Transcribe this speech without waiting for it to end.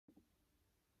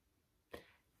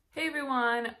Hey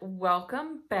everyone,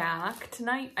 welcome back.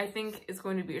 Tonight I think is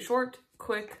going to be a short,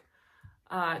 quick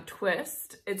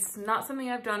twist. It's not something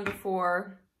I've done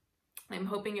before. I'm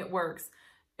hoping it works.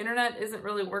 Internet isn't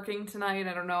really working tonight.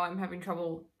 I don't know, I'm having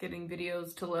trouble getting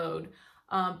videos to load.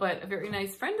 But a very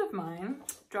nice friend of mine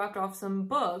dropped off some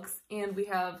books and we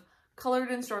have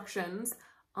colored instructions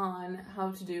on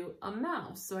how to do a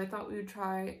mouse. So I thought we would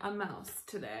try a mouse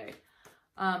today.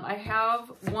 I have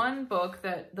one book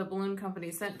that the balloon company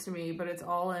sent to me, but it's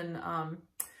all in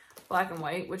black and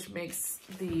white, which makes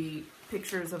the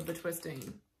pictures of the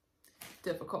twisting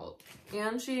difficult.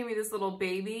 And she gave me this little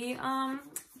baby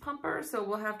pumper, so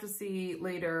we'll have to see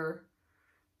later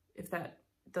if that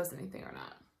does anything or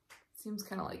not. Seems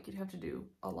kind of like you'd have to do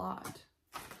a lot.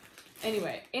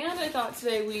 Anyway, and I thought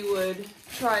today we would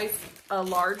try a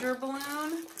larger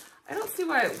balloon. I don't see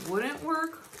why it wouldn't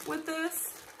work with this.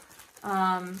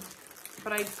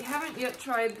 But I haven't yet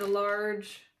tried the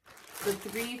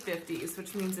 350s,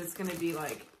 which means it's going to be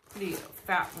like pretty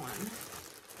fat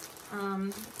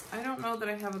one. I don't know that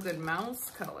I have a good mouse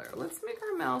color. Let's make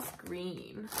our mouse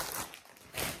green.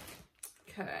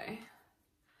 Okay.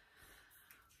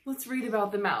 Let's read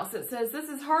about the mouse. It says, this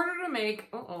is harder to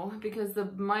make, because the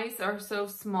mice are so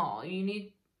small. You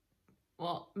need,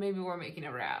 well, maybe we're making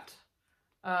a rat.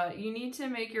 You need to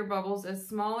make your bubbles as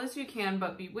small as you can,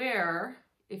 but beware,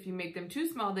 if you make them too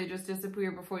small, they just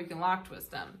disappear before you can lock twist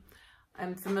them.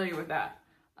 I'm familiar with that.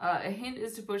 A hint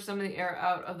is to push some of the air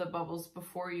out of the bubbles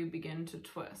before you begin to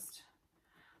twist.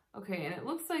 Okay, and it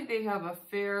looks like they have a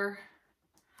fair,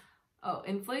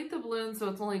 inflate the balloon so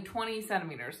it's only 20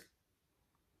 centimeters,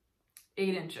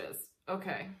 8 inches.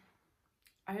 Okay,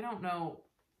 I don't know.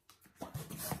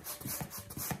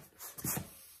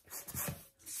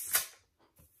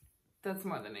 That's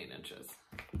more than 8 inches.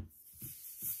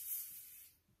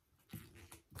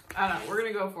 I don't know. We're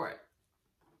going to go for it.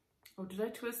 Oh, did I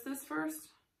twist this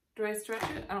first? Did I stretch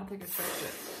it? I don't think I stretched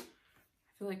it.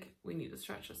 I feel like we need to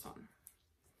stretch this one.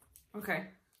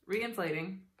 Okay.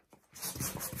 Re-inflating.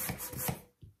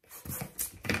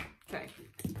 Okay.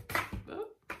 Oh.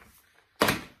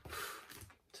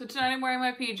 So tonight I'm wearing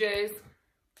my PJs.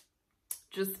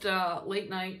 Just late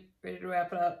night. Ready to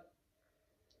wrap it up.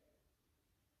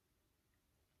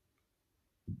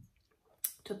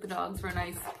 Took the dogs for a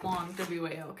nice long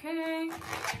WALK.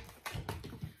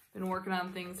 Been working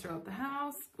on things throughout the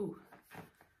house. Ooh.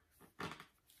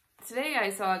 Today I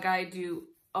saw a guy do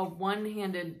a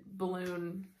one-handed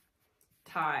balloon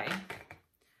tie.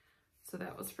 So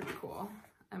that was pretty cool.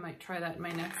 I might try that in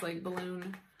my next like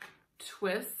balloon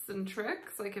twists and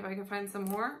tricks. Like if I can find some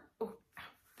more. Oh,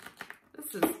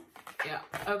 this is, yeah,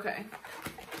 okay.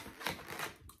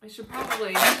 I should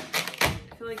probably, I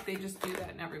feel like they just do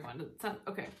that in everyone.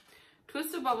 Okay.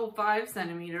 Twist a bubble 5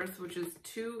 centimeters, which is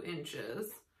 2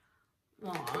 inches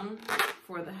long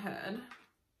for the head.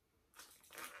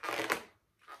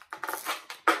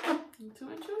 2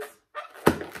 inches?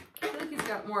 I feel like he's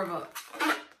got more of a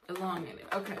elongated.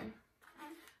 Okay.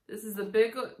 This is the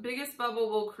biggest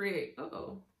bubble we'll create.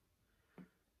 Uh-oh.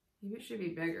 Maybe it should be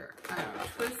bigger. I don't know.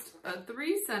 Twist a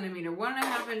 3 centimeter,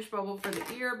 1.5 inch bubble for the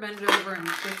ear, bend it over and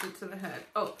twist it to the head.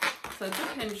 Oh, so it's a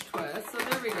pinch twist. So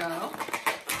there we go.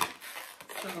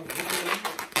 So we'll do.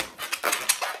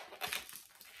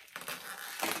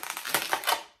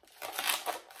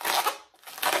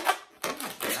 Oh,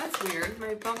 that's weird.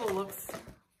 My bubble looks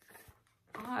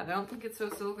odd. I don't think it's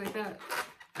supposed to look like that.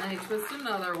 And I twist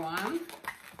another one.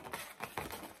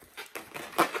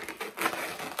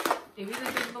 Maybe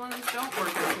the big balloons don't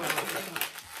work as well.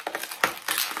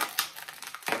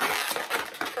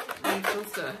 I'm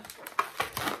supposed to.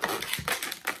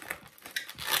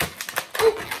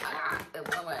 Ooh, it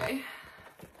went away.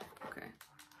 Okay.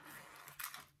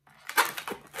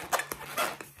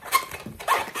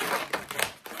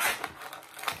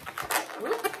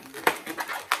 Whoop.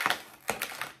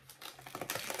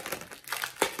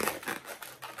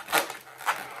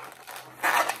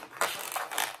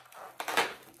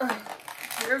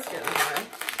 Here's getting away.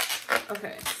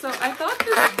 Okay, so I thought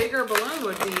this bigger balloon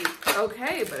would be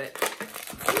okay, but it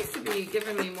seems to be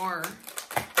giving me more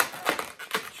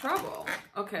trouble.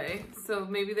 Okay, so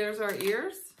maybe there's our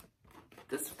ears.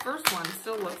 This first one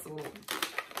still looks a little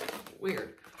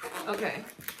weird. Okay.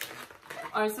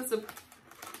 All right, so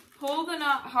pull the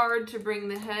knot hard to bring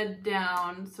the head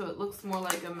down so it looks more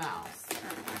like a mouse.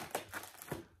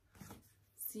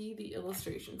 See the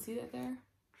illustration? See that there?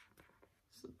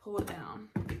 So pull it down.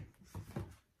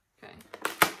 Okay.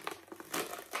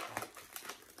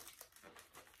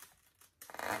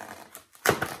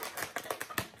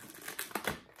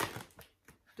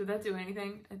 Did that do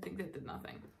anything? I think that did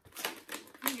nothing.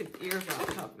 I think its ears are on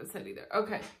the top of his head either.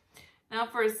 Okay. Now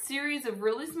for a series of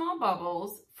really small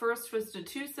bubbles, first twist a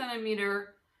 2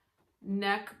 centimeter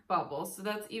neck bubble. So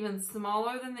that's even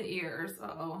smaller than the ears.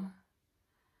 Uh-oh.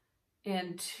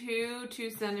 And 2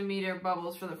 2-centimeter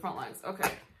bubbles for the front legs.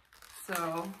 Okay.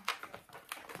 So,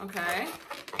 okay.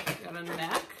 Got a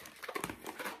neck.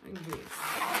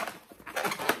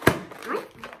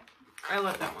 I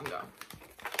let that one go.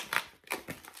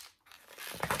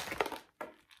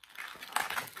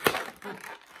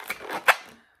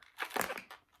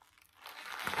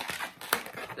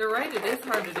 They're right, it is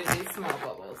hard to do these small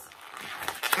bubbles.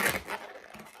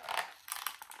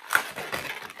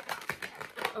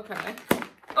 Okay.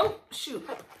 Oh, shoot.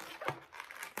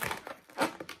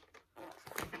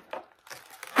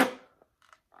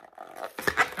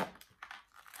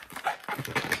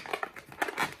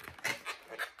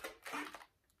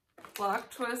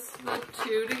 Block twist the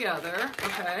 2 together.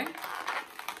 Okay.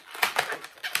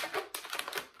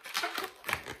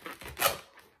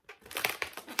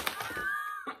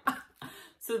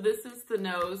 So this is the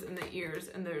nose and the ears,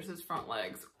 and there's his front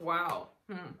legs. Wow.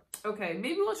 Okay,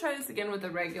 maybe we'll try this again with a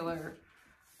regular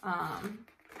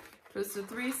twist a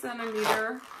 3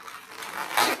 centimeter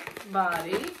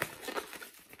body.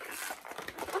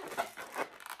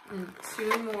 And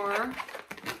 2 more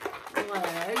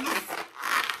legs.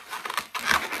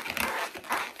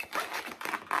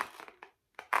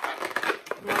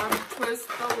 Twist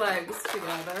the legs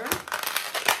together.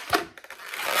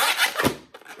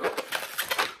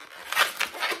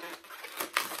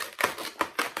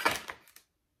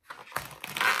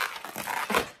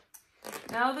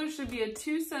 Now there should be a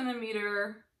 2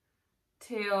 centimeter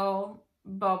tail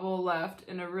bubble left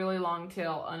and a really long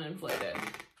tail uninflated.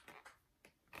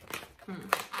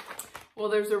 Well,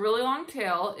 there's a really long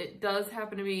tail. It does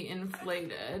happen to be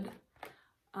inflated.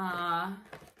 I'm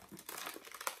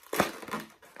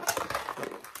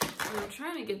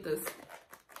trying to get this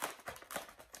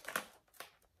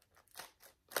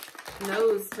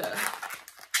nose to,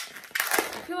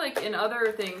 I feel like in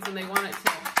other things when they want it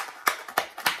to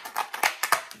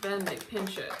bend, they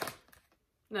pinch it.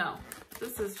 No,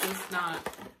 this is just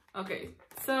not, okay.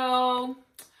 So,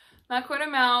 not quite a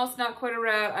mouse, not quite a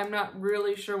rat. I'm not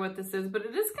really sure what this is, but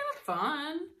it is kind of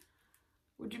fun.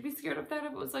 Would you be scared of that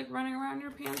if it was like running around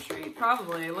your pantry?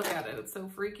 Probably. Look at it, it's so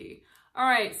freaky. All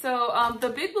right, so the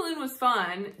big balloon was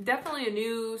fun. Definitely a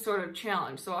new sort of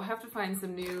challenge. So I'll have to find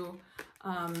some new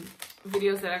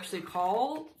videos that actually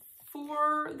call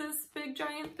for this big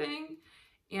giant thing.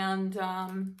 And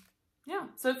yeah,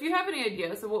 so if you have any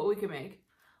ideas of what we can make,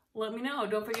 let me know.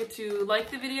 Don't forget to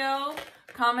like the video,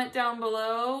 comment down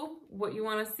below what you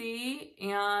want to see,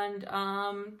 and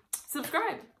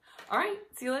subscribe. All right,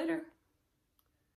 see you later.